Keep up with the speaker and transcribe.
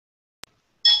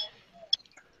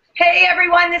Hey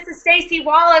everyone, this is Stacy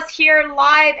Wallace here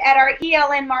live at our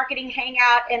ELN Marketing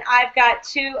Hangout, and I've got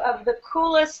two of the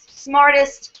coolest,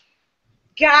 smartest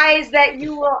guys that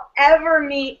you will ever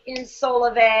meet in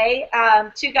Solavei.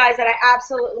 Two guys that I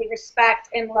absolutely respect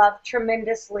and love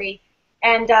tremendously.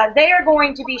 And they are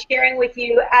going to be sharing with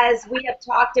you, as we have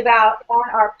talked about on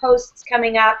our posts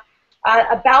coming up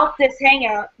about this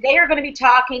hangout. They are going to be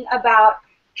talking about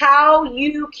how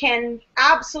you can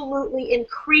absolutely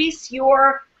increase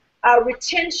your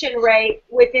retention rate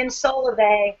within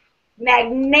Solavei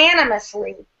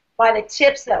magnanimously by the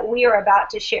tips that we are about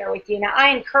to share with you. Now, I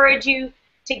encourage you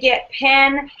to get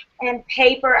pen and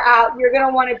paper out. You're going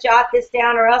to want to jot this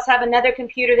down, or else have another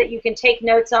computer that you can take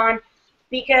notes on,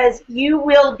 because you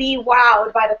will be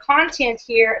wowed by the content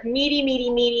here. Meaty,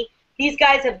 meaty, meaty. These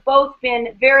guys have both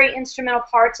been very instrumental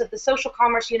parts of the Social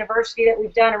Commerce University that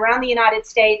we've done around the United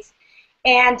States.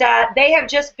 And they have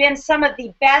just been some of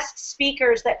the best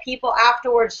speakers that people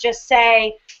afterwards just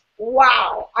say,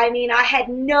 wow, I mean, I had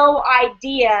no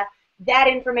idea that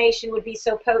information would be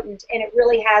so potent, and it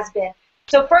really has been.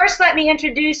 So first, let me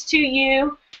introduce to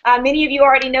you, many of you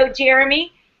already know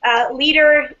Jeremy,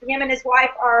 leader. Him and his wife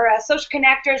are social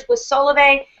connectors with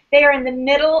Solavei. They are in the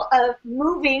middle of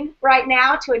moving right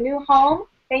now to a new home.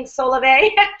 Thanks, Solavei.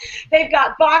 They've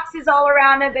got boxes all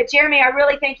around them. But Jeremy, I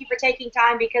really thank you for taking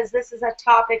time, because this is a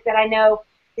topic that I know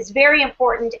is very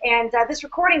important, and this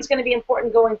recording is going to be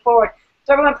important going forward.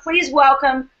 So everyone, please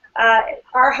welcome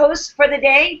our host for the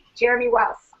day, Jeremy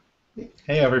Wells.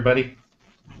 Hey, everybody.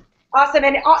 Awesome.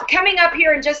 And coming up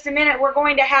here in just a minute, we're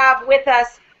going to have with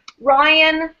us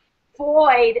Ryan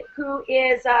Floyd, who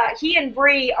is, he and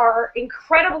Bree are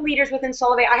incredible leaders within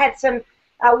Solavei. I had some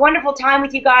wonderful time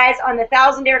with you guys on the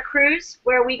 1,000-Air Cruise,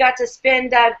 where we got to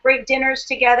spend great dinners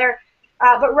together.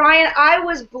 But Ryan, I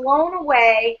was blown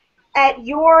away at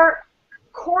your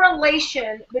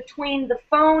correlation between the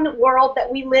phone world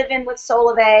that we live in with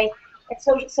Solavei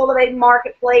and Solavei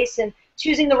Marketplace, and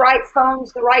choosing the right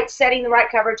phones, the right setting, the right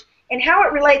coverage, and how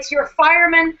it relates. You're a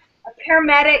fireman, a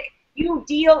paramedic. You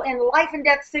deal in life and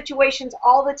death situations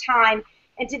all the time.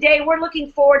 And today we're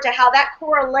looking forward to how that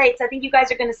correlates. I think you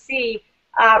guys are going to see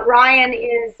Ryan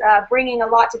is bringing a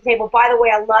lot to the table. By the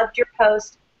way, I loved your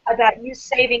post about you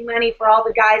saving money for all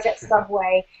the guys at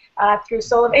Subway through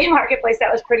Solavei Marketplace.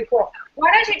 That was pretty cool.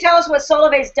 Why don't you tell us what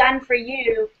Solavei's done for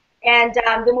you, and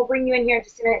then we'll bring you in here in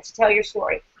just a minute to tell your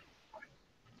story.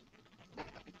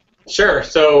 Sure.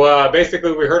 So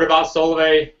basically, we heard about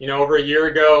Solavei, over a year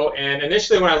ago, and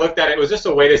initially when I looked at it, it was just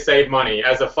a way to save money.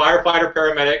 As a firefighter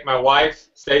paramedic, my wife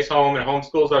stays home and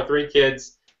homeschools our 3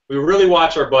 kids. We really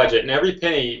watch our budget, and every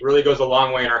penny really goes a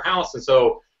long way in our house. And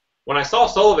so when I saw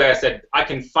Solavei, I said, I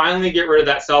can finally get rid of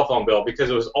that cell phone bill, because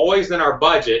it was always in our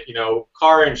budget,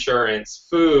 car insurance,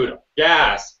 food,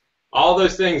 gas, all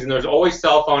those things, and there was always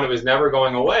cell phone. It was never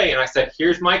going away. And I said,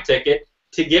 here's my ticket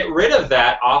to get rid of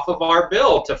that off of our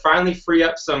bill, to finally free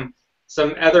up some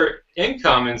other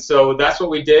income. And so that's what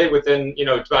we did. Within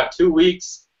about 2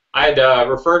 weeks, I had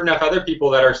referred enough other people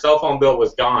that our cell phone bill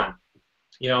was gone.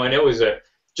 And it was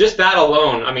just that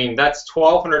alone. I mean, that's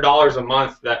 $1,200 a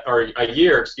month, or a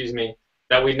year, excuse me,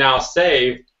 that we now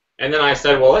save. And then I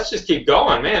said, well, let's just keep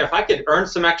going, man. If I could earn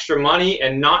some extra money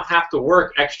and not have to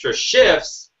work extra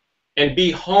shifts and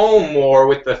be home more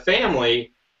with the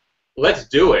family, let's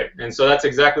do it. And so that's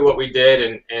exactly what we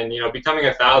did. And becoming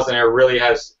a 1,000-Air really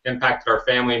has impacted our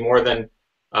family more than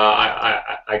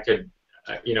I could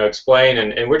explain.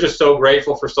 And we're just so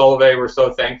grateful for Solavei. We're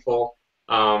so thankful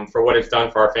for what it's done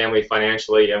for our family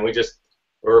financially, and we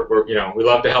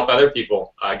love to help other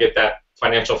people get that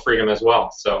financial freedom as well.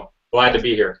 So glad to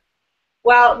be here.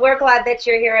 Well, we're glad that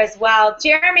you're here as well.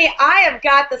 Jeremy, I have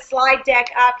got the slide deck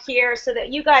up here so that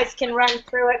you guys can run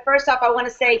through it. First off, I want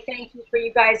to say thank you for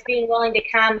you guys being willing to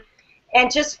come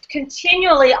and just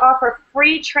continually offer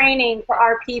free training for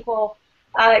our people.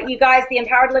 You guys, the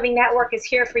Empowered Living Network is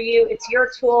here for you. It's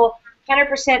your tool.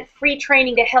 100% free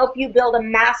training to help you build a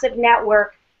massive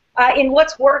network in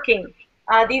what's working.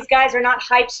 These guys are not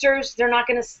hypesters. They're not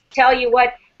going to tell you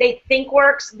what they think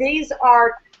works. These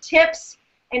are tips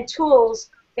and tools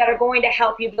that are going to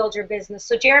help you build your business.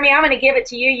 So, Jeremy, I'm going to give it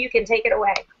to you. You can take it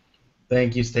away.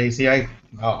 Thank you, Stacy.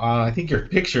 I think your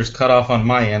picture's cut off on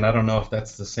my end. I don't know if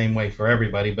that's the same way for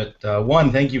everybody, but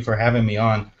one, thank you for having me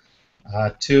on.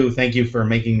 2, thank you for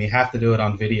making me have to do it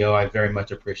on video. I very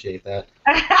much appreciate that.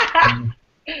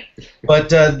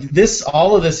 But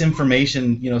all of this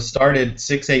information, started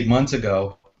 6-8 months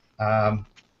ago.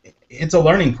 It's a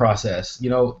learning process.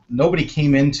 Nobody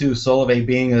came into Solavei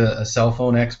being a cell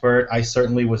phone expert. I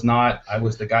certainly was not. I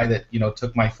was the guy that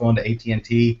took my phone to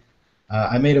AT&T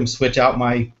I made them switch out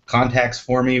my contacts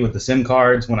for me with the SIM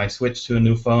cards when I switched to a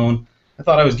new phone. I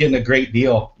thought I was getting a great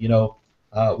deal,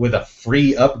 with a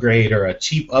free upgrade or a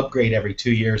cheap upgrade every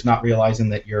 2 years, not realizing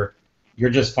that you're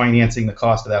just financing the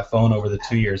cost of that phone over the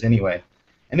 2 years anyway.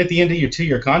 And at the end of your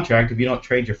 2-year contract, if you don't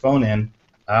trade your phone in,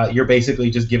 you're basically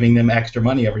just giving them extra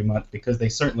money every month because they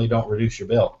certainly don't reduce your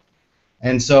bill.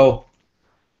 And so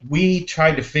we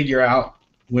tried to figure out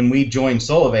when we joined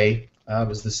Solavei, it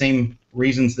was the same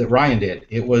reasons that Ryan did.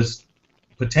 It was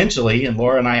potentially, and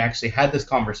Laura and I actually had this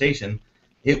conversation,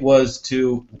 it was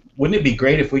wouldn't it be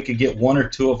great if we could get 1 or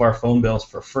 2 of our phone bills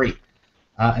for free?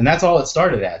 And that's all it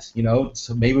started as,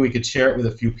 so maybe we could share it with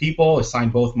a few people, assign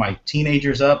both my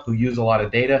teenagers up who use a lot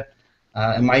of data,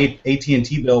 and my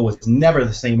AT&T bill was never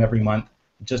the same every month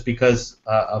just because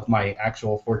of my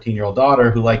actual 14-year-old daughter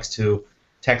who likes to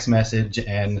text message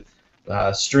and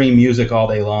stream music all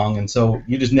day long, and so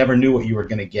you just never knew what you were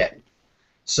going to get.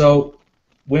 So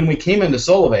when we came into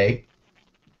Solavei,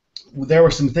 there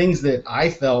were some things that I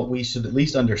felt we should at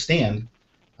least understand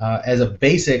as a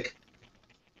basic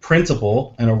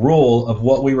principle and a rule of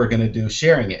what we were going to do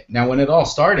sharing it. Now, when it all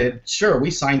started, sure,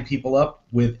 we signed people up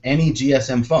with any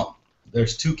GSM phone.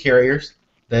 There's 2 carriers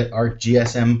that are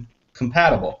GSM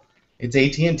compatible. It's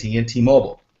AT&T and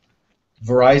T-Mobile.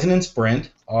 Verizon and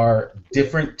Sprint are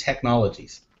different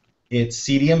technologies. It's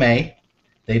CDMA.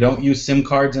 They don't use SIM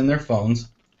cards in their phones.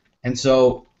 And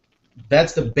so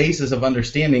that's the basis of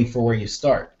understanding for where you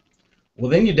start. Well,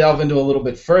 then you delve into a little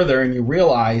bit further and you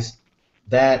realize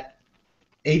that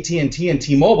AT&T and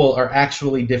T-Mobile are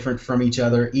actually different from each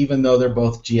other, even though they're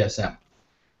both GSM.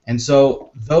 And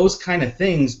so those kind of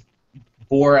things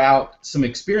bore out some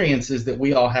experiences that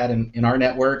we all had in our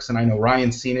networks, and I know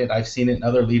Ryan's seen it, I've seen it, and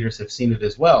other leaders have seen it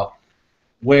as well,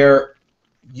 where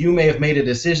you may have made a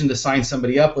decision to sign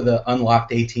somebody up with an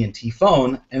unlocked AT&T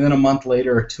phone, and then a month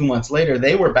later or 2 months later,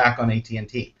 they were back on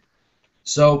AT&T.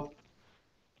 So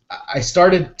I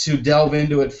started to delve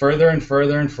into it further and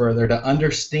further and further to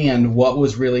understand what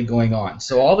was really going on.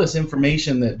 So all this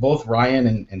information that both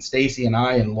Ryan and Stacy and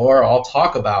I and Laura all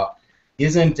talk about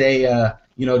isn't a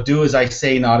do as I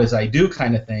say, not as I do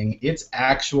kind of thing. It's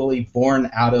actually born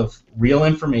out of real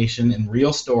information and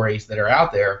real stories that are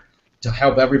out there to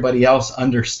help everybody else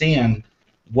understand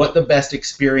what the best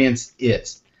experience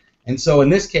is. And so in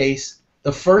this case,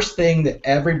 the first thing that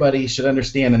everybody should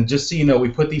understand, and just so you know, we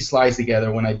put these slides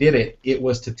together. When I did it, it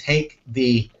was to take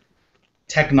the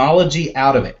technology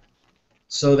out of it,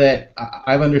 so that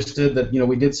I've understood that,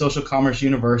 we did Social Commerce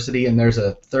University, and there's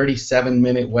a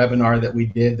 37-minute webinar that we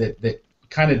did that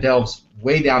kind of delves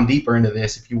way down deeper into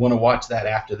this if you want to watch that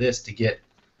after this to get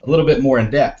a little bit more in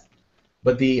depth.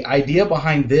 But the idea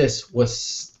behind this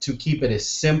was to keep it as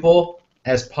simple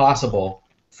as possible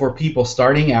for people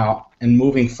starting out and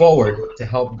moving forward to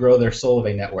help grow their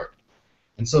Solavei network.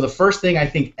 And so the first thing I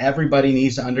think everybody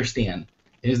needs to understand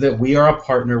is that we are a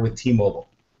partner with T-Mobile.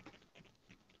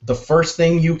 The first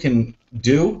thing you can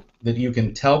do, that you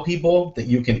can tell people, that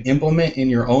you can implement in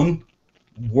your own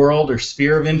world or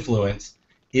sphere of influence,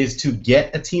 is to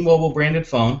get a T-Mobile branded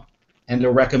phone and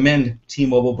to recommend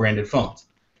T-Mobile branded phones.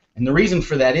 And the reason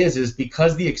for that is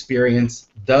because the experience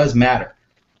does matter.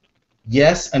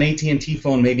 Yes, an AT&T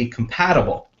phone may be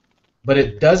compatible, but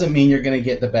it doesn't mean you're going to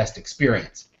get the best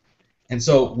experience. And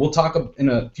so we'll talk in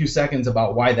a few seconds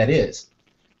about why that is.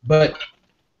 But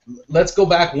let's go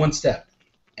back one step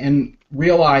and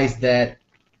realize that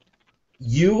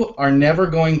you are never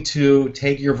going to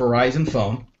take your Verizon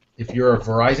phone, if you're a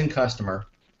Verizon customer,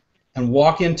 and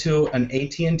walk into an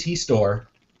AT&T store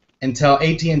and tell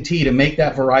AT&T to make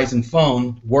that Verizon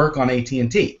phone work on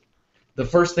AT&T. The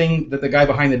first thing that the guy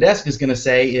behind the desk is going to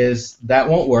say is, that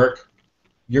won't work.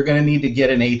 You're going to need to get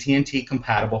an AT&T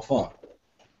compatible phone.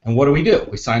 And what do?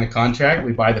 We sign a contract,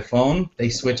 we buy the phone, they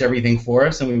switch everything for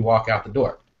us, and we walk out the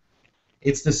door.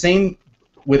 It's the same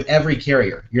with every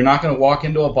carrier. You're not going to walk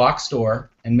into a box store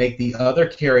and make the other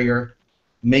carrier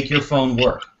make your phone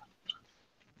work.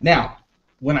 Now,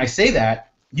 when I say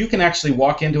that, you can actually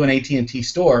walk into an AT&T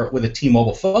store with a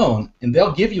T-Mobile phone, and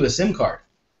they'll give you a SIM card.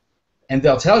 And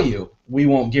they'll tell you, we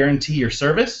won't guarantee your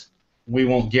service, we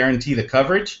won't guarantee the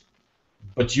coverage,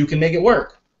 but you can make it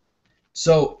work.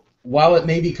 So while it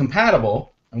may be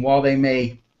compatible, and while they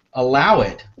may allow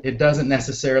it, it doesn't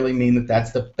necessarily mean that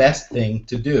that's the best thing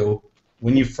to do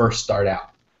when you first start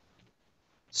out.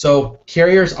 So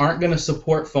carriers aren't going to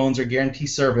support phones or guarantee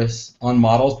service on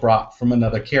models brought from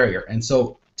another carrier. And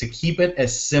so to keep it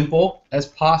as simple as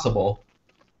possible,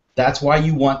 that's why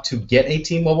you want to get a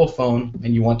T-Mobile phone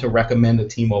and you want to recommend a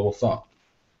T-Mobile phone.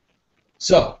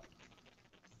 So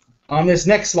on this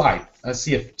next slide, let's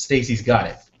see if Stacy's got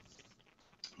it.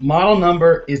 Model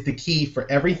number is the key for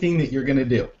everything that you're going to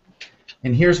do.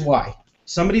 And here's why.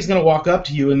 Somebody's going to walk up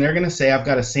to you and they're going to say, I've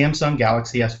got a Samsung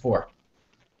Galaxy S4.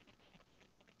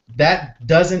 That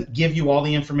doesn't give you all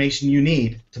the information you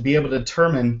need to be able to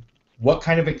determine what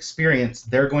kind of experience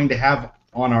they're going to have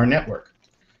on our network.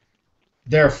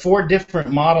 There are 4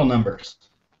 different model numbers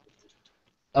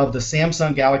of the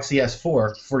Samsung Galaxy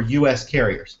S4 for US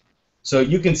carriers. So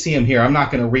you can see them here. I'm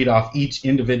not going to read off each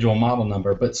individual model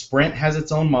number, but Sprint has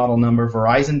its own model number,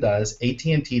 Verizon does,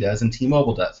 AT&T does, and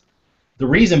T-Mobile does. The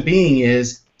reason being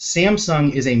is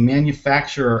Samsung is a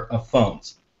manufacturer of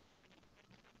phones.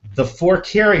 The 4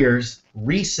 carriers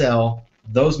resell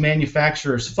those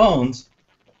manufacturers' phones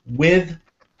with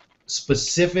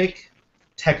specific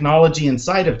technology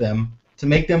inside of them to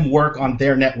make them work on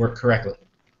their network correctly.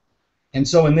 And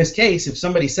so in this case, if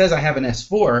somebody says I have an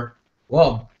S4,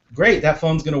 well, great, that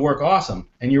phone's going to work awesome.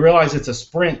 And you realize it's a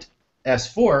Sprint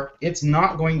S4, it's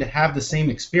not going to have the same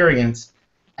experience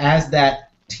as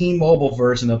that T-Mobile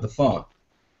version of the phone.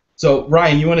 So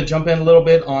Ryan, you want to jump in a little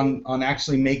bit on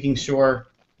actually making sure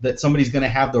that somebody's going to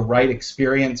have the right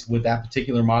experience with that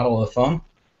particular model of the phone?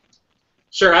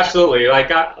 Sure, absolutely. Like,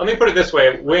 let me put it this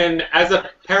way. When, as a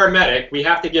paramedic, we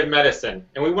have to give medicine,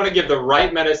 and we want to give the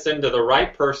right medicine to the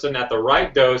right person at the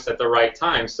right dose at the right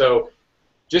time. So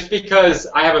just because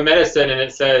I have a medicine and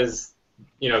it says,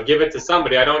 you know, give it to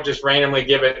somebody, I don't just randomly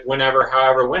give it whenever,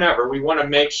 however, whenever. We want to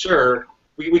make sure,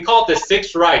 we call it the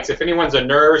 6 rights. If anyone's a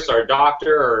nurse or a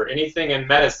doctor or anything in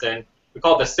medicine, we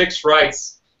call it the 6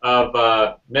 rights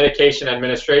of medication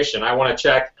administration. I want to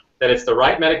check that it's the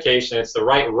right medication, it's the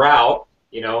right route.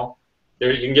 You know,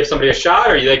 you can give somebody a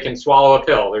shot or they can swallow a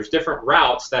pill. There's different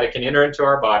routes that it can enter into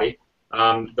our body.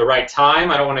 The right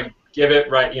time, I don't want to give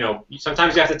it right, you know,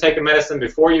 sometimes you have to take a medicine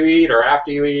before you eat or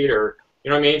after you eat, or,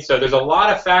 you know what I mean? So there's a lot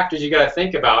of factors you got to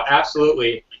think about,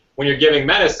 absolutely, when you're giving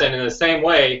medicine. In the same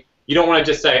way, you don't want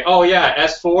to just say, oh yeah,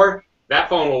 S4, that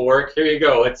phone will work, here you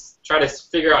go. Let's try to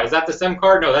figure out, is that the SIM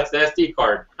card? No, that's the SD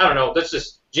card. I don't know, let's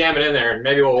just jam it in there and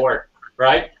maybe it will work,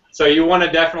 right? So you want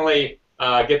to definitely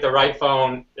get the right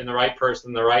phone and the right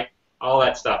person, the right, all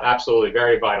that stuff. Absolutely,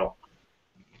 very vital.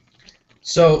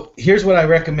 So here's what I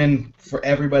recommend for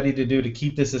everybody to do to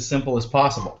keep this as simple as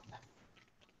possible.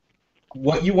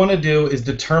 What you want to do is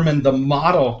determine the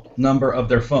model number of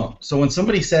their phone. So when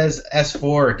somebody says S4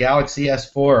 or Galaxy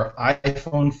S4 or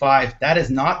iPhone 5, that is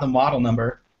not the model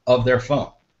number of their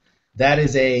phone. That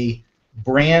is a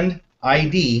brand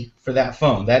ID for that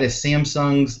phone. That is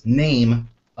Samsung's name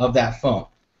of that phone.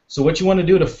 So what you want to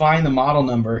do to find the model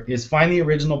number is find the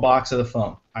original box of the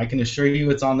phone. I can assure you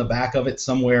it's on the back of it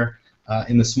somewhere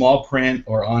in the small print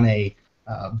or on a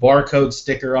barcode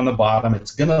sticker on the bottom.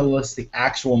 It's going to list the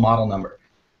actual model number.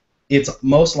 It's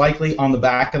most likely on the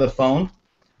back of the phone.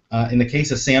 In the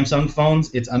case of Samsung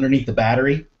phones, it's underneath the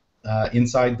battery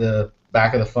inside the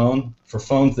back of the phone. For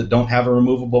phones that don't have a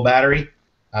removable battery,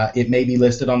 it may be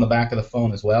listed on the back of the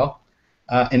phone as well.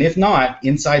 And if not,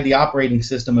 inside the operating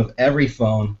system of every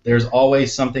phone, there's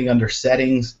always something under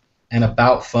Settings and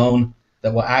About Phone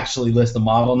that will actually list the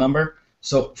model number.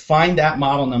 So find that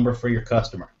model number for your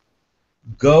customer.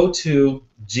 Go to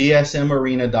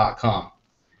gsmarena.com.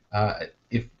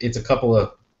 It's a couple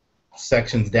of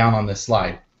sections down on this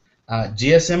slide.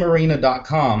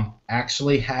 gsmarena.com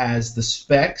actually has the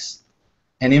specs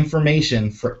and information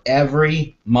for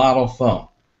every model phone.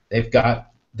 They've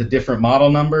got the different model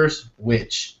numbers,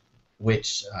 which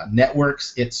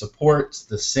networks it supports,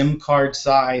 the SIM card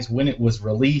size, when it was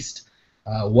released,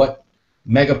 what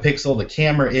megapixel the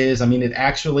camera is. I mean, it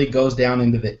actually goes down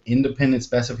into the independent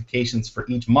specifications for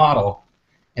each model.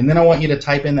 And then I want you to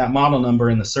type in that model number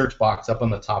in the search box up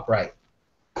on the top right.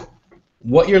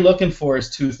 What you're looking for is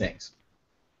 2 things.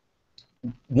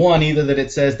 One, either that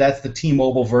it says that's the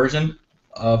T-Mobile version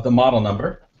of the model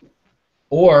number,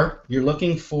 or you're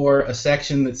looking for a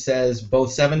section that says both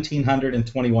 1700 and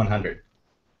 2100.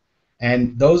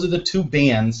 And those are the 2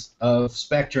 bands of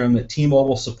spectrum that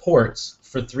T-Mobile supports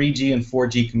for 3G and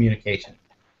 4G communication.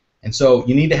 And so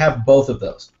you need to have both of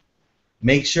those.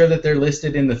 Make sure that they're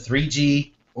listed in the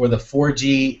 3G or the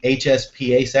 4G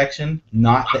HSPA section,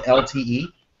 not the LTE.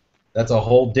 That's a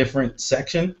whole different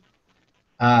section.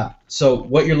 So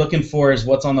what you're looking for is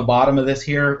what's on the bottom of this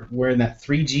here. We're in that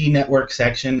 3G network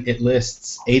section. It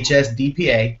lists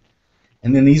HSDPA,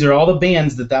 and then these are all the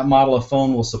bands that that model of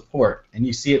phone will support. And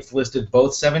you see it's listed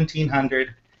both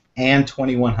 1700 and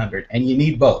 2100, and you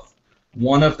need both.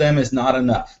 One of them is not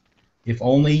enough. If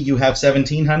only you have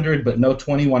 1700 but no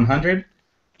 2100,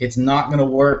 it's not going to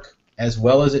work as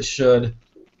well as it should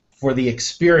for the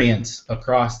experience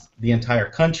across the entire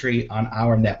country on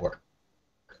our network.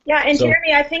 Yeah, and So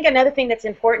Jeremy, I think another thing that's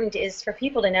important is for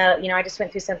people to know, I just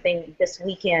went through something this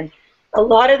weekend. A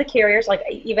lot of the carriers, like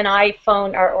even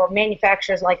iPhone or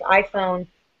manufacturers like iPhone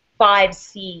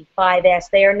 5C, 5S,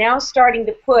 they are now starting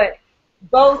to put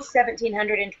both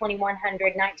 1700 and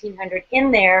 2100, 1900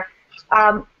 in there.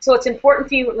 So it's important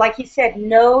for you, like he said,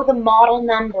 know the model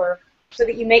number so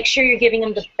that you make sure you're giving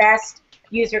them the best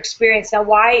user experience. Now,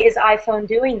 why is iPhone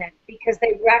doing that? Because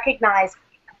they recognize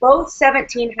both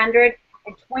 1700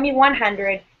 and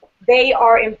 2100, they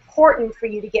are important for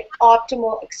you to get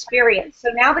optimal experience. So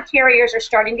now the carriers are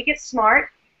starting to get smart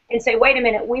and say, wait a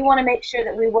minute, we want to make sure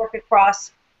that we work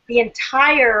across the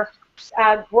entire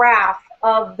graph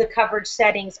of the coverage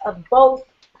settings of both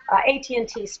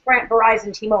AT&T, Sprint,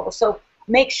 Verizon, T-Mobile. So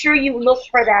make sure you look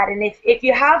for that. And if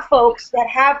you have folks that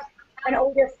have an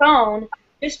older phone,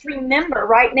 just remember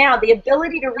right now the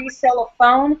ability to resell a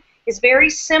phone is very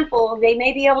simple. They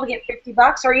may be able to get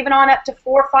 $50 or even on up to $400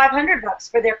 or $500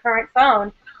 for their current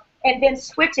phone, and then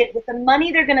switch it. With the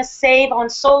money they're going to save on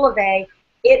Solavei,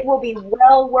 it will be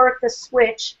well worth the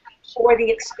switch for the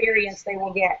experience they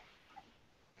will get.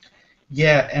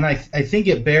 yeah, and I think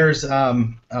it bears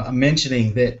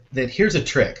mentioning that here's a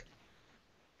trick.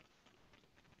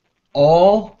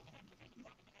 I'm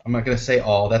not going to say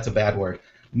all, that's a bad word.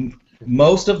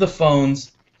 Most of the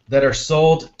phones that are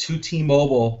sold to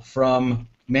T-Mobile from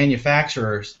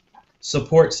manufacturers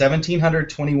support 1700,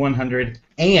 2100,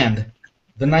 and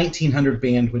the 1900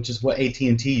 band, which is what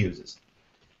AT&T uses.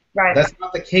 Right. That's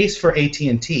not the case for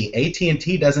AT&T.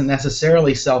 AT&T doesn't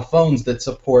necessarily sell phones that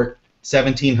support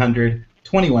 1700,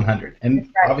 2100,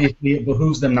 and obviously it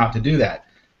behooves them not to do that.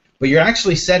 But you're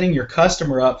actually setting your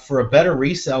customer up for a better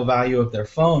resale value of their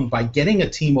phone by getting a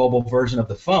T-Mobile version of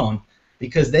the phone,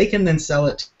 because they can then sell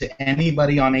it to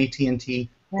anybody on AT&T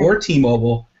or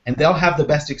T-Mobile, and they'll have the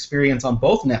best experience on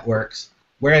both networks.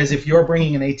 Whereas if you're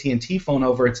bringing an AT&T phone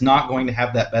over, it's not going to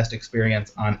have that best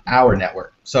experience on our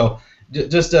network. So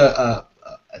just to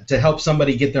help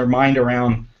somebody get their mind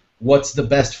around what's the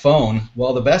best phone,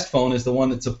 well, the best phone is the one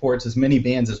that supports as many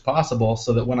bands as possible,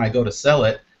 so that when I go to sell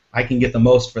it, I can get the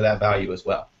most for that value as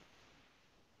well.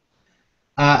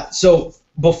 So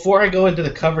before I go into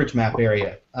the coverage map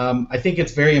area, I think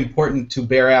it's very important to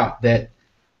bear out that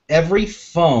every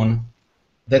phone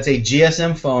that's a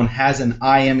GSM phone has an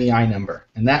IMEI number,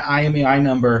 and that IMEI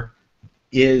number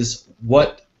is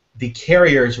what the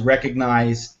carriers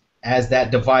recognize as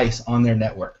that device on their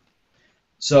network.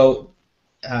 So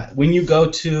when you go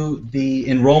to the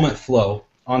enrollment flow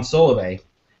on Solavei,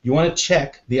 you want to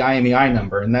check the IMEI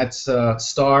number, and that's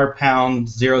star pound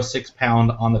 06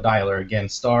 pound on the dialer. Again,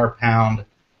 star pound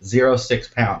 06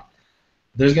 pound.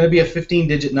 There's going to be a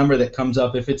 15-digit number that comes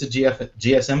up if it's a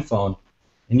GSM phone,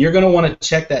 and you're going to want to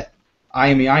check that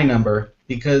IMEI number,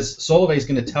 because Solavei is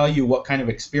going to tell you what kind of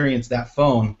experience that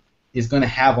phone is going to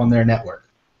have on their network.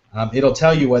 It'll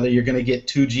tell you whether you're going to get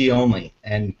 2G only,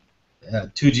 and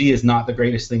 2G is not the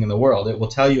greatest thing in the world. It will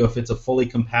tell you if it's a fully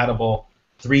compatible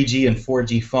 3G and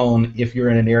 4G phone if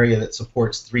you're in an area that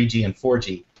supports 3G and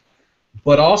 4G.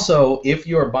 But also, if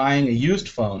you're buying a used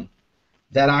phone,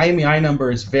 that IMEI number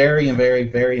is very, very,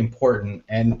 very important.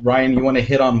 And Ryan, you want to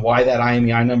hit on why that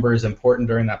IMEI number is important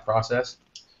during that process?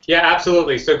 Yeah,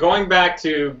 absolutely. So going back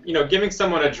to, giving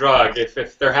someone a drug,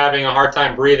 if they're having a hard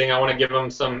time breathing, I want to give them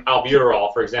some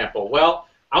albuterol, for example. Well,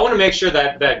 I want to make sure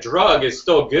that that drug is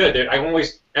still good.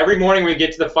 Every morning we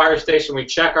get to the fire station, we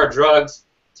check our drugs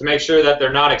to make sure that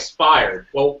they're not expired.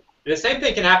 Well, the same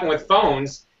thing can happen with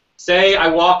phones. Say a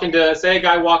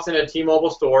guy walks into a T-Mobile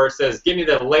store, says, "Give me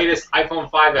the latest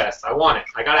iPhone 5S. I want it.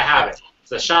 I gotta have it.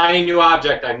 It's a shiny new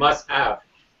object I must have."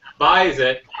 Buys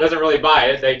it, doesn't really buy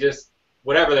it. They just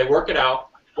they work it out.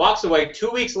 Walks away. 2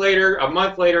 weeks later, a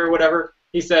month later, whatever,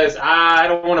 he says, "I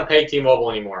don't want to pay T-Mobile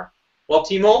anymore." Well,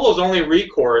 T-Mobile's only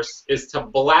recourse is to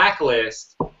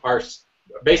blacklist or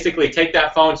basically take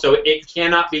that phone so it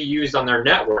cannot be used on their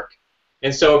network.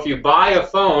 And so if you buy a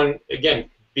phone, again,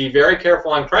 be very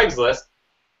careful on Craigslist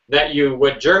that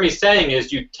what Jeremy's saying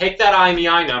is you take that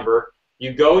IMEI number,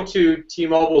 you go to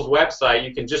T-Mobile's website,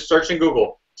 you can just search in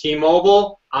Google,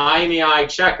 T-Mobile IMEI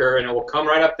checker, and it will come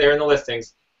right up there in the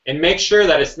listings, and make sure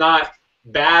that it's not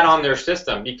bad on their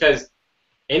system, because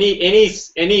any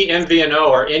MVNO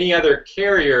or any other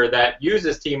carrier that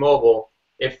uses T-Mobile,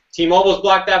 if T-Mobile's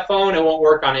blocked that phone, it won't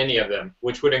work on any of them,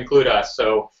 which would include us.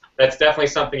 So that's definitely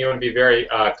something you want to be very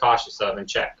cautious of and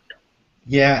check.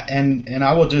 Yeah, and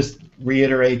I will just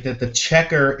reiterate that the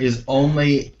checker is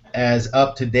only as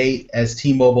up to date as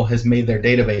T-Mobile has made their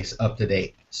database up to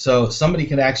date. So somebody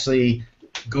could actually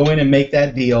go in and make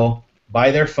that deal,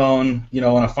 buy their phone,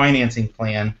 on a financing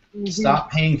plan,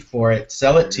 stop paying for it,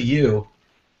 sell it to you,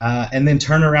 and then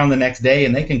turn around the next day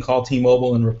and they can call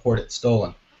T-Mobile and report it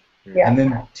stolen. Yeah. And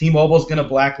then T-Mobile's going to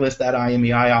blacklist that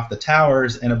IMEI off the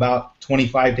towers, and about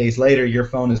 25 days later, your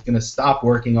phone is going to stop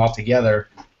working altogether.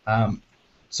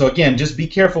 So again, just be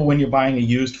careful when you're buying a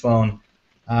used phone.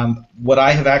 What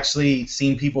I have actually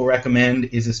seen people recommend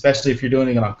is, especially if you're doing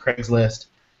it on Craigslist,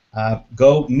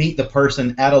 go meet the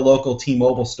person at a local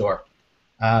T-Mobile store.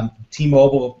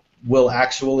 T-Mobile will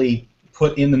actually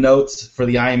put in the notes for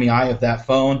the IMEI of that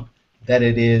phone that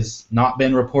it is not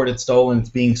been reported stolen, it's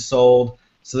being sold,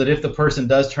 so that if the person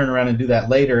does turn around and do that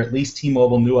later, at least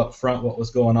T-Mobile knew up front what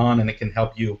was going on, and it can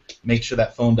help you make sure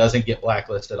that phone doesn't get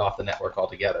blacklisted off the network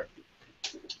altogether.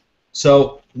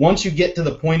 So once you get to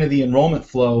the point of the enrollment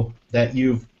flow that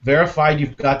you've verified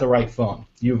you've got the right phone,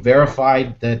 you've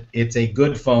verified that it's a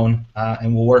good phone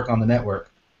and will work on the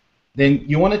network, then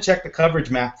you want to check the coverage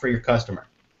map for your customer.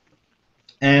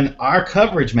 And our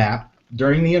coverage map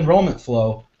during the enrollment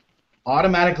flow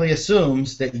automatically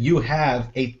assumes that you have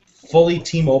a fully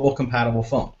T-Mobile compatible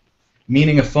phone,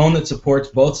 meaning a phone that supports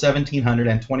both 1700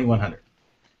 and 2100.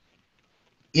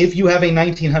 If you have a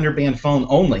 1900 band phone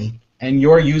only and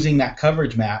you're using that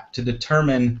coverage map to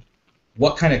determine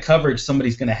what kind of coverage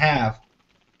somebody's going to have,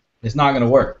 it's not going to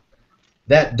work.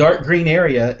 That dark green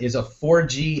area is a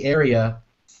 4G area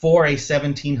for a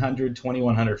 1700,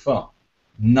 2100 phone,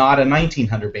 not a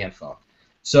 1900 band phone.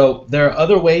 So there are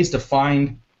other ways to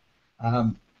find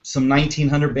some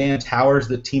 1900 band towers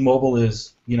that T-Mobile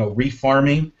is,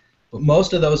 refarming, but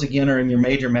most of those again are in your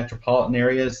major metropolitan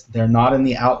areas. They're not in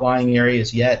the outlying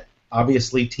areas yet.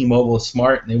 Obviously, T-Mobile is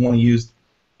smart, and they want to use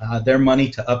their money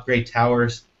to upgrade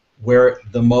towers where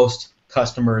the most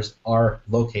customers are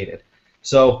located.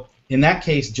 So in that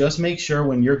case, just make sure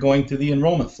when you're going through the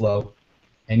enrollment flow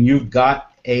and you've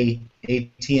got a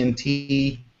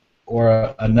AT&T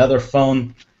or another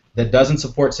phone that doesn't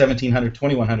support 1700,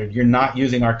 2100, you're not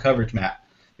using our coverage map.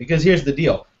 Because here's the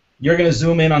deal. You're going to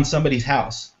zoom in on somebody's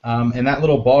house, and that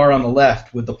little bar on the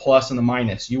left with the plus and the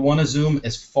minus, you want to zoom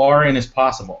as far in as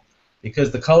possible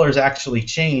because the colors actually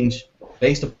change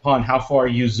based upon how far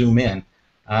you zoom in.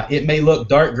 It may look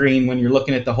dark green when you're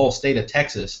looking at the whole state of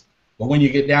Texas, but when you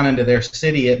get down into their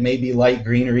city, it may be light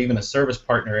green or even a service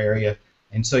partner area,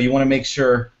 and so you want to make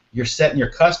sure you're setting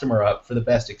your customer up for the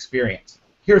best experience.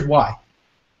 Here's why.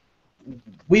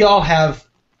 We all have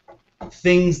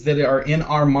things that are in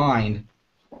our mind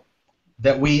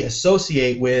that we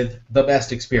associate with the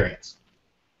best experience.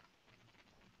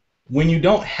 When you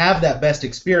don't have that best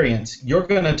experience, you're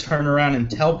going to turn around and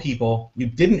tell people you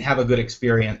didn't have a good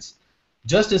experience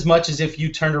just as much as if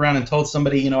you turned around and told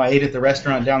somebody, I ate at the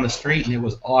restaurant down the street and it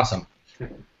was awesome.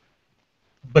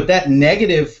 But that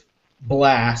negative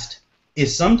blast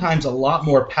is sometimes a lot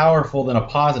more powerful than a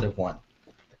positive one.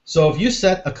 So if you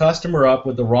set a customer up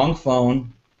with the wrong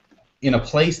phone in a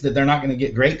place that they're not going to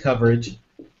get great coverage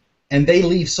and they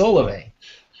leave Solavei,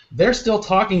 they're still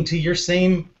talking to your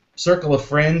same circle of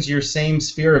friends, your same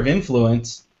sphere of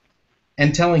influence,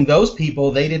 and telling those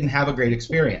people they didn't have a great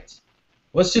experience.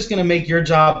 Well, it's just going to make your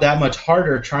job that much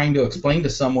harder trying to explain to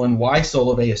someone why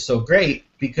Solavei is so great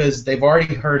because they've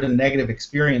already heard a negative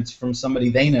experience from somebody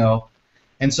they know.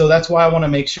 And so that's why I want to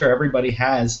make sure everybody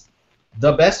has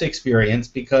the best experience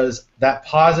because that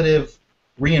positive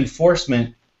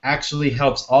reinforcement actually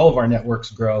helps all of our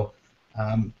networks grow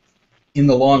in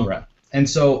the long run. And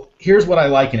so here's what I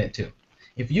liken it to.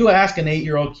 If you ask an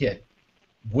 8-year-old kid,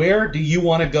 where do you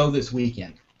want to go this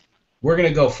weekend? We're going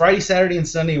to go Friday, Saturday, and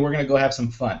Sunday, and we're going to go have some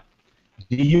fun.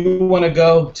 Do you want to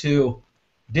go to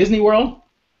Disney World?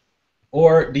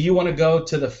 Or do you want to go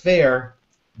to the fair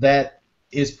that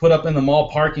is put up in the mall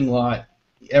parking lot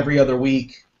every other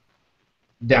week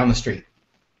down the street?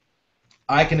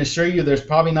 I can assure you there's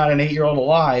probably not an 8-year-old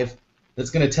alive that's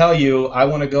going to tell you, I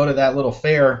want to go to that little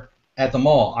fair at the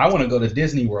mall. I want to go to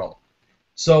Disney World.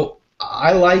 So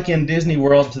I liken Disney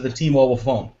World to the T-Mobile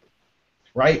phone,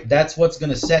 right? That's what's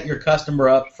going to set your customer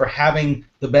up for having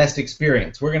the best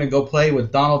experience. We're going to go play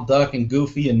with Donald Duck and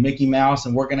Goofy and Mickey Mouse,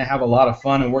 and we're going to have a lot of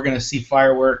fun, and we're going to see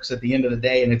fireworks at the end of the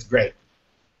day, and it's great.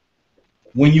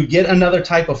 When you get another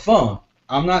type of phone,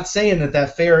 I'm not saying that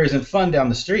that fair isn't fun down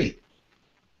the street,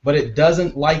 but it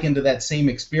doesn't liken to that same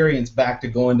experience back to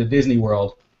going to Disney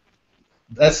World.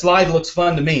 That slide looks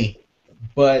fun to me,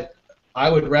 but I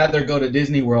would rather go to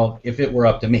Disney World if it were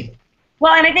up to me.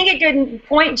 Well, and I think a good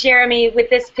point, Jeremy, with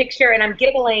this picture, and I'm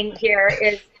giggling here,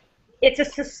 is it's a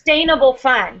sustainable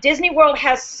fun. Disney World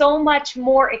has so much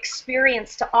more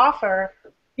experience to offer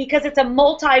because it's a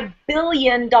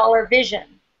multi-billion-dollar vision.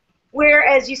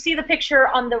 Whereas you see the picture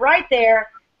on the right there,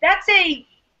 that's a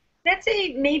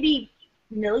maybe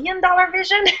 $1,000,000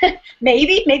 vision,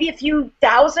 maybe a few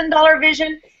 $1,000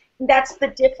 vision. That's the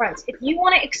difference. If you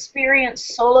want to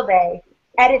experience Solavei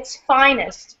at its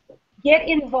finest, get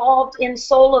involved in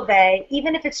Solavei,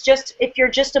 even if you're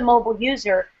just a mobile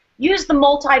user. Use the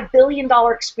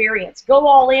multi-billion-dollar experience. Go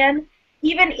all in,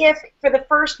 even if for the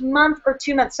first month or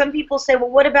 2 months. Some people say, well,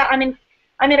 what about I'm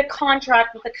in a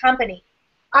contract with a company.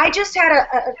 I just had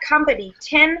a company,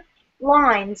 10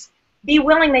 lines, be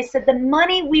willing. They said the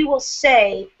money we will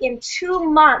save in 2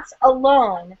 months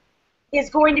alone is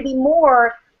going to be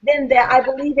more than that. I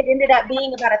believe it ended up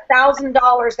being about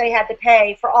 $1,000 they had to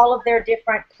pay for all of their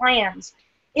different plans.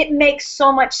 It makes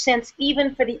so much sense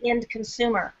even for the end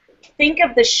consumer. Think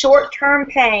of the short-term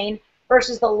pain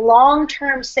versus the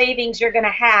long-term savings you're going to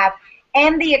have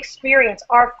and the experience.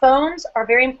 Our phones are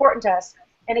very important to us,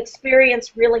 and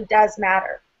experience really does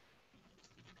matter.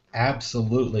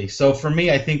 Absolutely. So for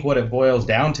me, I think what it boils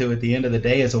down to at the end of the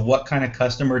day is what kind of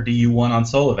customer do you want on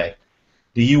Solavei?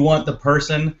 Do you want the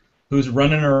person who's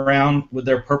running around with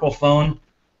their purple phone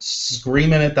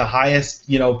screaming at the highest,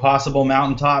 possible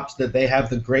mountaintops that they have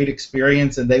the great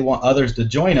experience and they want others to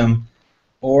join them?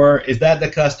 Or is that the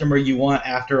customer you want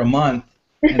after a month?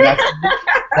 And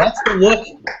that's the look.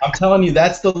 I'm telling you,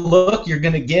 that's the look you're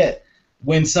going to get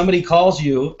when somebody calls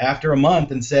you after a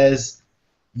month and says,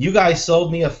 you guys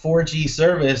sold me a 4G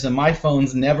service and my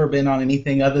phone's never been on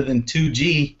anything other than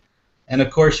 2G. And of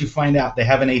course you find out they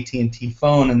have an AT&T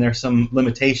phone and there's some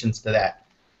limitations to that.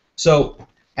 So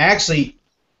actually,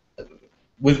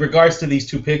 with regards to these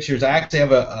two pictures, I actually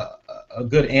have a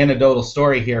good anecdotal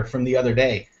story here from the other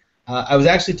day. I was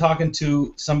actually talking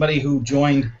to somebody who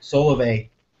joined Solavei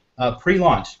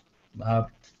pre-launch,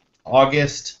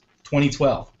 August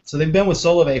 2012. So they've been with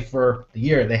Solavei for a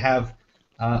year. They have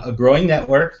a growing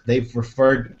network. They've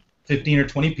referred 15 or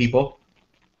 20 people,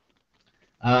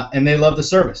 and they love the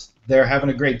service. They're having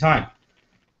a great time.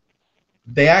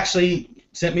 They actually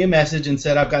sent me a message and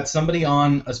said, I've got somebody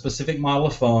on a specific model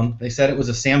of phone. They said it was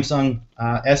a Samsung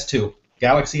S2,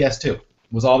 Galaxy S2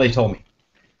 was all they told me.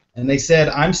 And they said,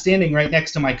 I'm standing right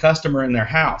next to my customer in their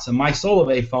house, and my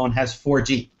Solavei phone has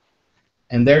 4G.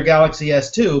 And their Galaxy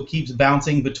S2 keeps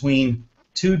bouncing between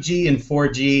 2G and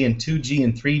 4G and 2G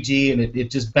and 3G, and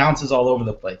it just bounces all over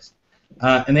the place.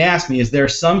 And they asked me, is there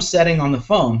some setting on the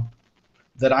phone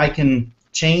that I can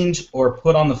change or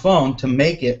put on the phone to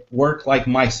make it work like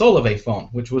my Solavei phone,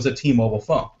 which was a T-Mobile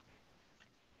phone?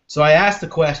 So I asked the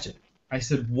question. I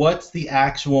said, what's the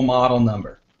actual model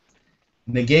number?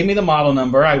 And they gave me the model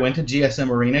number. I went to GSM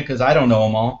Arena because I don't know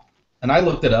them all, and I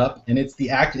looked it up, and it's the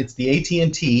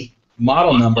AT&T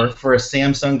model number for a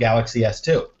Samsung Galaxy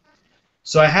S2.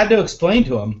 So I had to explain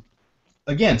to him,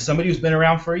 again, somebody who's been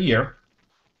around for a year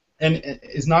and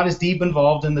is not as deep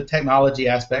involved in the technology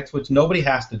aspects, which nobody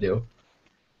has to do,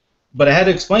 but I had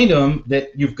to explain to him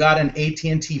that you've got an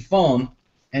AT&T phone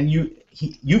and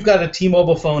you've got a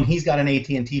T-Mobile phone, he's got an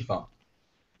AT&T phone.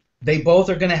 They both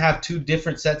are going to have two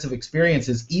different sets of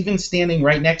experiences, even standing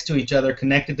right next to each other,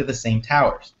 connected to the same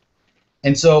towers.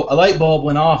 And so a light bulb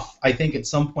went off, I think, at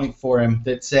some point for him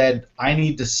that said, I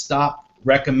need to stop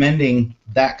recommending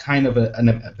that kind of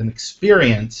an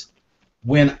experience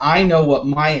when I know what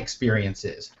my experience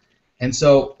is. And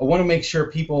so I want to make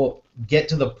sure people get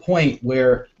to the point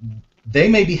where they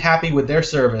may be happy with their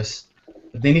service,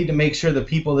 but they need to make sure the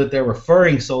people that they're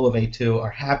referring Solavei to are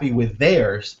happy with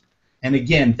theirs. And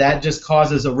again, that just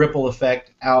causes a ripple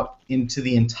effect out into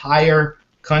the entire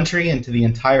country, into the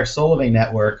entire Solavei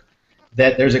network,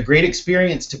 that there's a great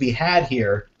experience to be had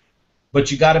here,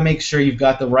 but you got to make sure you've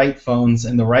got the right phones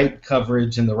and the right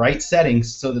coverage and the right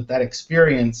settings so that that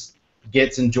experience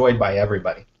gets enjoyed by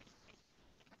everybody.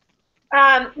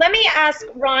 Let me ask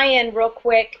Ryan real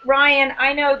quick. Ryan,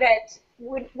 I know that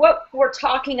what we're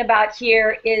talking about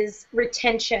here is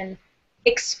retention,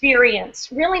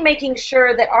 experience, really making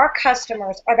sure that our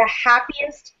customers are the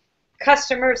happiest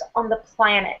customers on the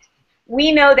planet.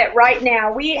 We know that right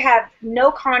now we have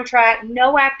no contract,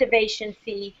 no activation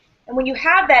fee, and when you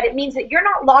have that, it means that you're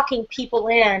not locking people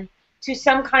in to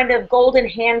some kind of golden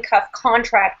handcuff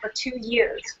contract for 2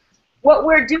 years. What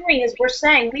we're doing is we're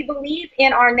saying we believe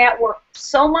in our network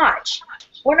so much,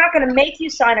 we're not going to make you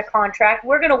sign a contract.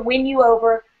 We're going to win you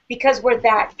over because we're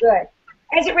that good.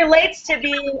 As it relates to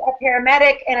being a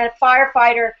paramedic and a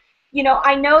firefighter, you know,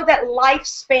 I know that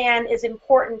lifespan is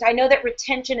important. I know that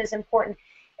retention is important.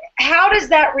 How does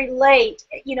that relate,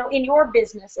 you know, in your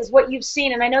business as what you've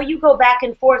seen? And I know you go back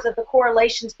and forth of the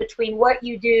correlations between what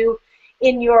you do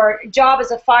in your job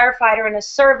as a firefighter and a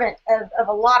servant of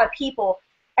a lot of people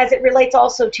as it relates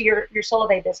also to your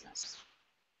Solavei business.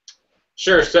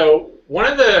 Sure. So one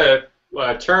of the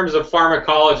terms of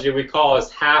pharmacology we call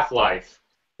as half-life.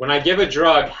 When I give a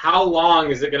drug, how long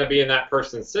is it going to be in that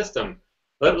person's system?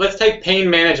 Let's take pain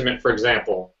management, for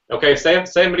example. Okay, say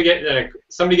somebody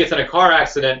gets in a car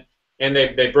accident and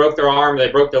they broke their arm,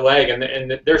 they broke their leg,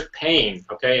 and there's pain.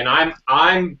 Okay, and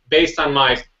I'm based on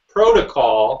my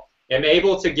protocol, am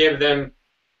able to give them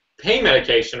pain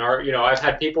medication, or I've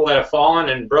had people that have fallen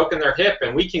and broken their hip,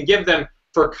 and we can give them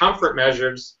for comfort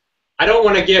measures. I don't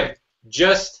want to give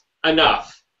just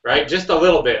enough, right? Just a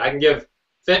little bit. I can give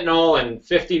fentanyl and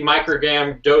 50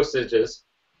 microgram dosages.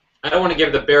 I don't want to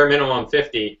give the bare minimum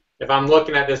 50. If I'm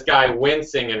looking at this guy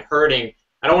wincing and hurting,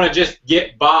 I don't want to just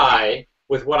get by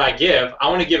with what I give. I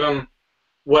want to give them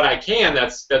what I can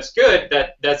that's good,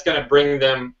 that's going to bring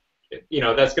them,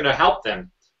 that's going to help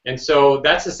them. And so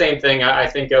that's the same thing I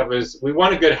think of as we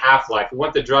want a good half-life. We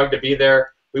want the drug to be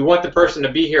there. We want the person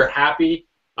to be here happy.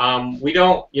 We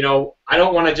don't, I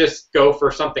don't want to just go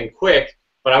for something quick,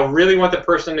 but I really want the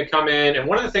person to come in. And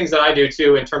one of the things that I do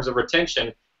too in terms of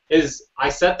retention is I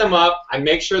set them up, I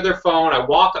make sure their phone, I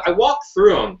walk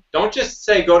through them. Don't just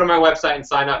say go to my website and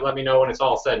sign up, let me know when it's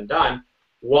all said and done.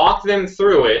 Walk them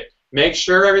through it, make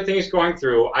sure everything is going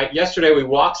through. Yesterday we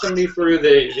walked somebody through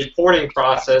the reporting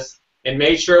process and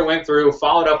made sure it went through,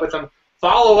 followed up with them.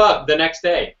 Follow up the next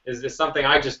day is something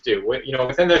I just do.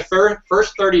 Within their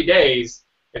first 30 days,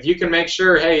 if you can make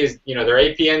sure, hey, their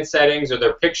APN settings or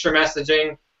their picture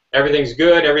messaging, everything's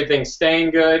good, everything's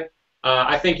staying good,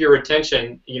 I think your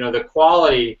retention, the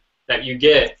quality that you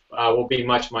get will be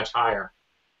much, much higher.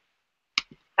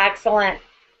 Excellent.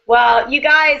 Well, you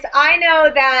guys, I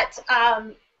know that,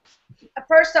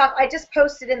 first off, I just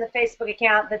posted in the Facebook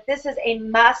account that this is a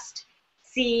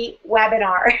must-see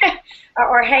webinar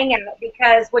or hangout,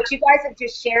 because what you guys have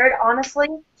just shared, honestly,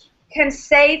 can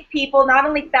save people not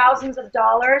only thousands of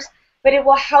dollars, but it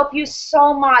will help you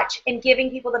so much in giving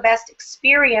people the best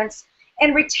experience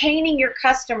and retaining your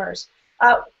customers.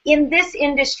 In this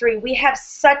industry, we have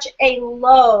such a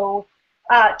low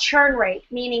churn rate,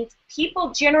 meaning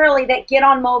people generally that get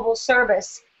on mobile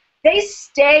service, they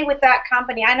stay with that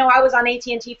company. I know I was on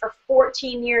AT&T for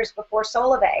 14 years before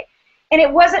Solavei, and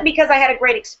it wasn't because I had a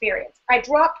great experience. I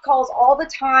dropped calls all the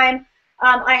time.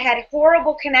 I had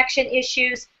horrible connection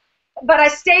issues, but I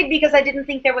stayed because I didn't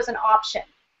think there was an option.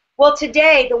 Well,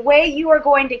 today, the way you are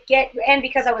going to get, and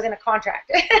because I was in a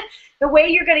contract, the way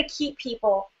you're going to keep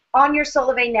people on your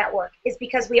Solavei network is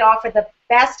because we offer the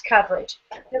best coverage,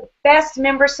 the best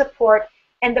member support,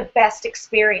 and the best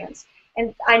experience.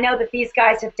 And I know that these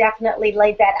guys have definitely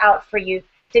laid that out for you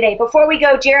today. Before we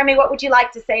go, Jeremy, what would you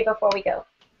like to say before we go?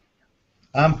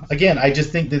 Again, I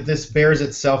just think that this bears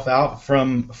itself out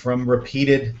from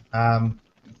repeated,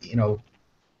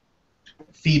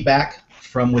 feedback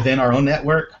from within our own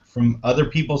network, from other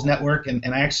people's network, and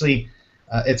actually,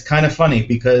 it's kind of funny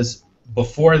because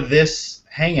before this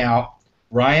hangout,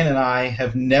 Ryan and I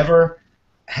have never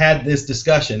had this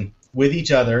discussion with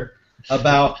each other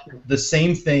about the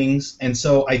same things, and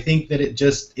so I think that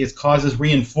it causes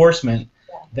reinforcement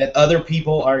that other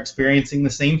people are experiencing the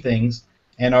same things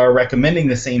and are recommending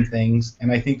the same things,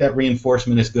 and I think that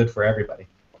reinforcement is good for everybody.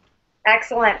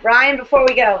 Excellent. Ryan, before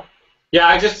we go. Yeah,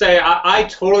 I just say I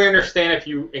totally understand if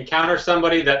you encounter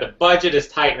somebody that the budget is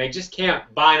tight and they just can't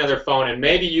buy another phone, and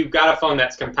maybe you've got a phone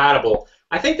that's compatible.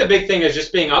 I think the big thing is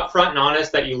just being upfront and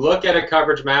honest, that you look at a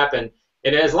coverage map, and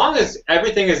as long as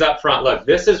everything is upfront, look,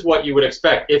 this is what you would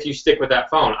expect if you stick with that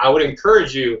phone. I would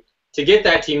encourage you to get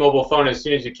that T-Mobile phone as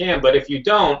soon as you can, but if you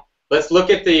don't, let's look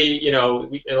at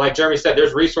like Jeremy said,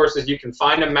 there's resources. You can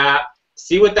find a map,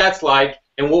 see what that's like,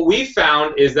 and what we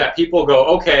found is that people go,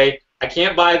 okay, I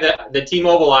can't buy the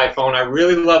T-Mobile iPhone. I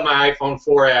really love my iPhone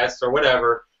 4S or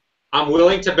whatever. I'm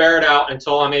willing to bear it out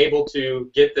until I'm able to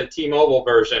get the T-Mobile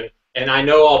version, and I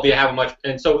know I'll have much.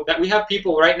 And so that we have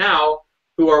people right now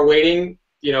who are waiting.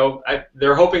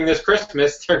 They're hoping this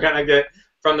Christmas they're gonna get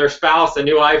from their spouse a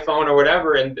new iPhone or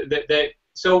whatever, and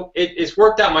so it's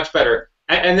worked out much better.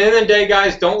 And at the end of the day,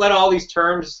 guys, don't let all these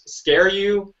terms scare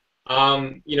you.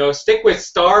 Stick with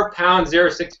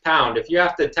 *#06#. If you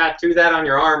have to tattoo that on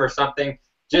your arm or something,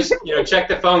 just check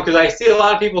the phone, because I see a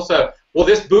lot of people say, will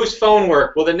this Boost phone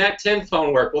work? Will the Net 10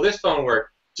 phone work? Will this phone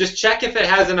work? Just check if it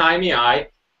has an IMEI.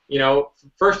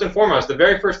 First and foremost, the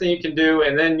very first thing you can do,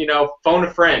 and then phone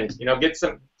a friend.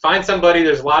 Find somebody.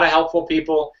 There's a lot of helpful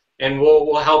people, and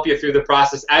we'll help you through the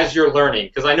process as you're learning.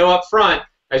 Because I know up front,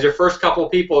 as your first couple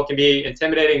of people, it can be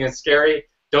intimidating and scary.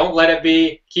 Don't let it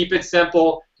be. Keep it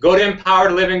simple. Go to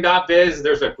empoweredliving.biz.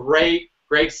 There's a great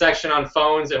section on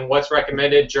phones and what's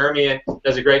recommended. Jeremy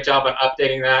does a great job on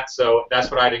updating that, so that's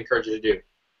what I'd encourage you to do.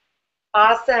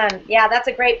 Awesome. Yeah, that's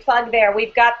a great plug there.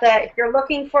 We've got if you're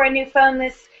looking for a new phone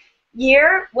this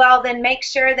year, well, then make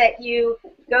sure that you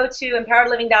go to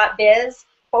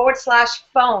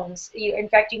empoweredliving.biz/phones. In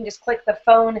fact, you can just click the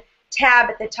phone tab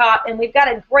at the top, and we've got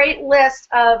a great list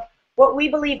of what we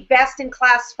believe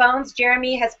best-in-class phones.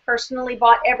 Jeremy has personally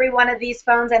bought every one of these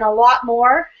phones and a lot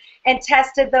more and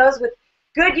tested those with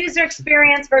good user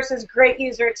experience versus great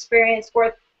user experience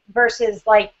versus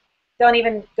like don't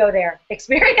even go there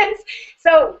experience.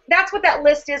 So that's what that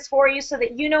list is for you, so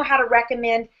that you know how to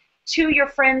recommend to your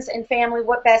friends and family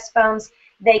what best phones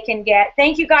they can get.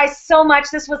 Thank you guys so much.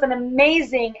 This was an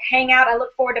amazing hangout. I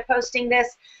look forward to posting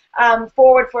this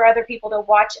forward for other people to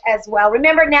watch as well.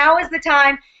 Remember, now is the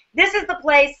time. This is the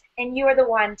place, and you are the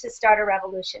one to start a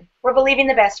revolution. We're believing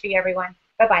the best for you, everyone.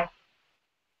 Bye-bye.